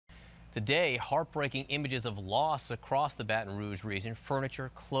Today, heartbreaking images of loss across the Baton Rouge region. Furniture,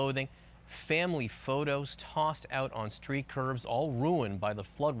 clothing, family photos tossed out on street curbs, all ruined by the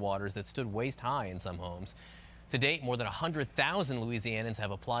floodwaters that stood waist high in some homes. To date, more than 100,000 Louisianans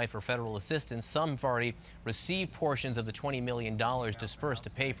have applied for federal assistance. Some have already received portions of the $20 million dispersed to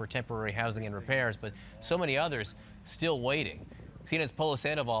pay for temporary housing and repairs, but so many others still waiting. CNN's Polo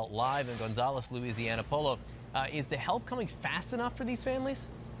Sandoval live in Gonzales, Louisiana. Polo, is the help coming fast enough for these families?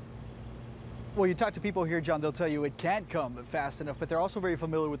 Well, you talk to people here, John, they'll tell you it can't come fast enough, but they're also very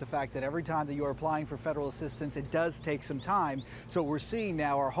familiar with the fact that every time that you are applying for federal assistance, it does take some time. So we're seeing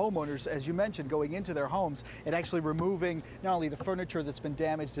now our homeowners, as you mentioned, going into their homes and actually removing not only the furniture that's been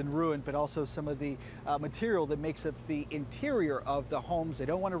damaged and ruined, but also some of the material that makes up the interior of the homes. They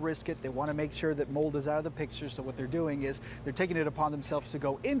don't want to risk it. They want to make sure that mold is out of the picture. So what they're doing is they're taking it upon themselves to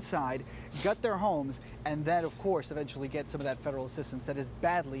go inside, gut their homes, and then, of course, eventually get some of that federal assistance that is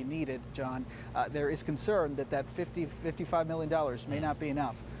badly needed, John. There is concern that $55 million may not be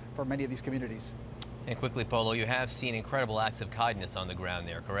enough for many of these communities. And quickly, Polo, you have seen incredible acts of kindness on the ground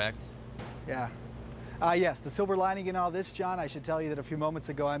there, correct? Yeah. Yes, the silver lining in all this, John, I should tell you that a few moments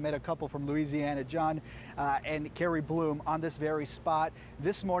ago I met a couple from Louisiana, John and Carrie Bloom, on this very spot.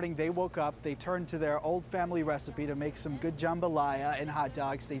 This morning they woke up, they turned to their old family recipe to make some good jambalaya and hot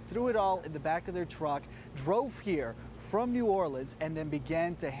dogs. They threw it all in the back of their truck, drove here from New Orleans, and then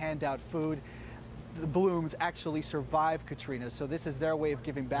began to hand out food. The Blooms actually survived Katrina, so this is their way of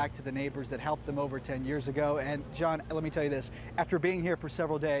giving back to the neighbors that helped them over 10 years ago. And John, let me tell you this, after being here for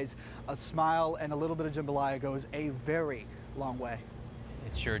several days, a smile and a little bit of jambalaya goes a very long way.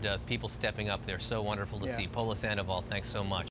 It sure does. People stepping up there, so wonderful to see. Polo Sandoval, thanks so much.